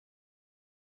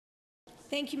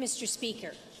Thank you, Mr.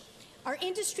 Speaker. Our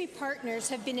industry partners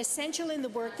have been essential in the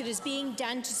work that is being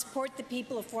done to support the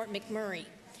people of Fort McMurray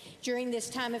during this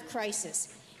time of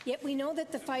crisis. Yet we know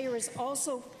that the fire has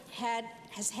also had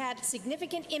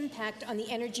significant impact on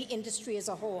the energy industry as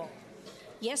a whole.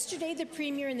 Yesterday, the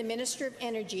Premier and the Minister of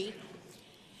Energy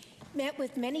met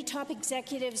with many top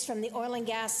executives from the oil and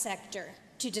gas sector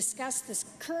to discuss the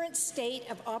current state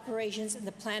of operations and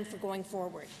the plan for going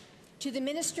forward. To the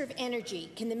Minister of Energy,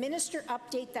 can the Minister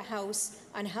update the House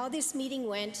on how this meeting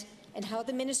went and how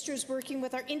the Minister is working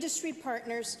with our industry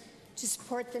partners to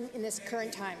support them in this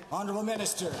current time? Honourable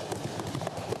Minister.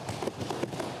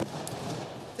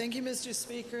 Thank you, Mr.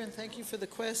 Speaker, and thank you for the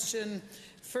question.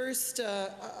 First,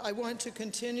 I want to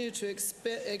continue to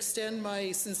extend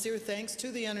my sincere thanks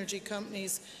to the energy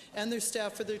companies and their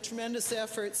staff for their tremendous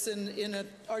efforts in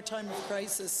our time of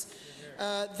crisis.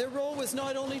 Their role was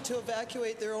not only to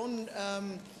evacuate their own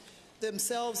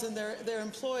themselves and their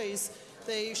employees.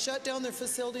 They shut down their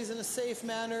facilities in a safe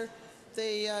manner.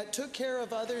 They took care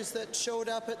of others that showed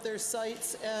up at their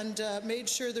sites and made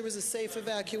sure there was a safe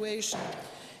evacuation.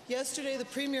 Yesterday, the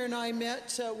Premier and I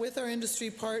met with our industry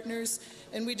partners,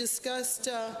 and we discussed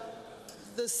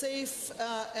the safe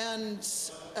and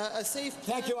a safe.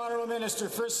 Thank you, Honourable Minister.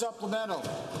 First supplemental.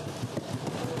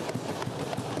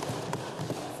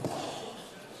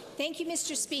 Thank you,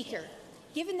 Mr. Speaker.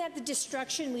 Given that the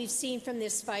destruction we've seen from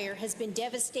this fire has been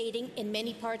devastating in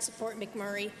many parts of Fort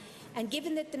McMurray, and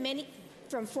given that the many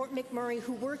from Fort McMurray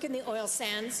who work in the oil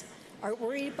sands are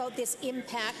worried about this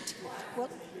impact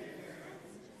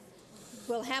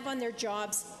will have on their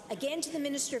jobs, again to the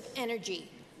Minister of Energy,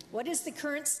 what is the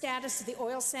current status of the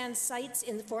oil sands sites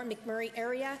in the Fort McMurray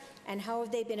area, and how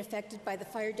have they been affected by the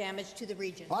fire damage to the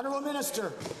region? Honourable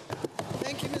Minister.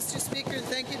 Thank you, Mr. Speaker, and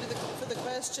thank you for the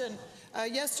question.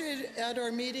 Yesterday at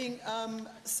our meeting,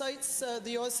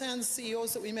 the oil sands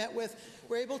CEOs that we met with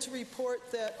were able to report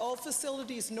that all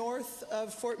facilities north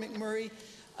of Fort McMurray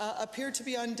appear to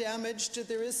be undamaged.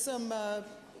 There is some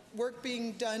work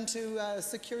being done to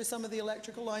secure some of the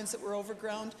electrical lines that were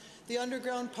overground. The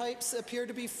underground pipes appear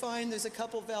to be fine. There's a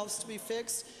couple valves to be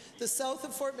fixed. The south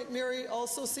of Fort McMurray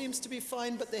also seems to be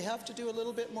fine, but they have to do a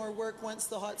little bit more work once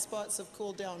the hot spots have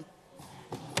cooled down.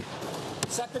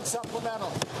 Second supplemental.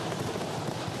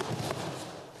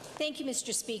 Thank you,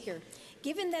 Mr. Speaker.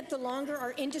 Given that the longer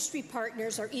our industry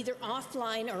partners are either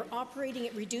offline or operating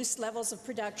at reduced levels of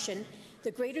production,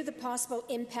 the greater the possible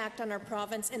impact on our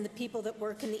province and the people that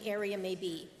work in the area may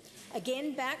be.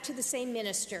 Again, back to the same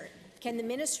minister. Can the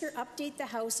minister update the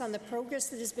House on the progress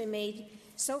that has been made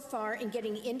so far in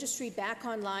getting the industry back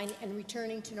online and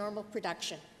returning to normal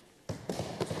production?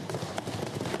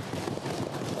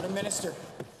 Minister.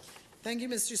 Thank you,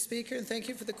 Mr. Speaker, and thank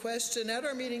you for the question. At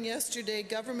our meeting yesterday,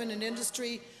 government and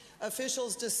industry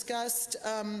officials discussed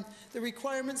the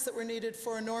requirements that were needed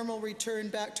for a normal return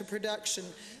back to production.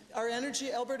 Our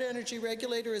Alberta Energy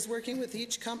Regulator is working with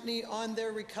each company on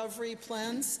their recovery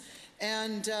plans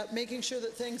and making sure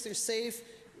that things are safe,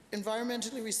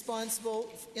 environmentally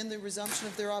responsible in the resumption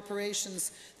of their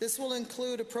operations. This will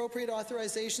include appropriate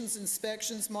authorizations,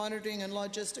 inspections, monitoring, and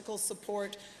logistical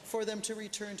support for them to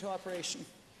return to operation.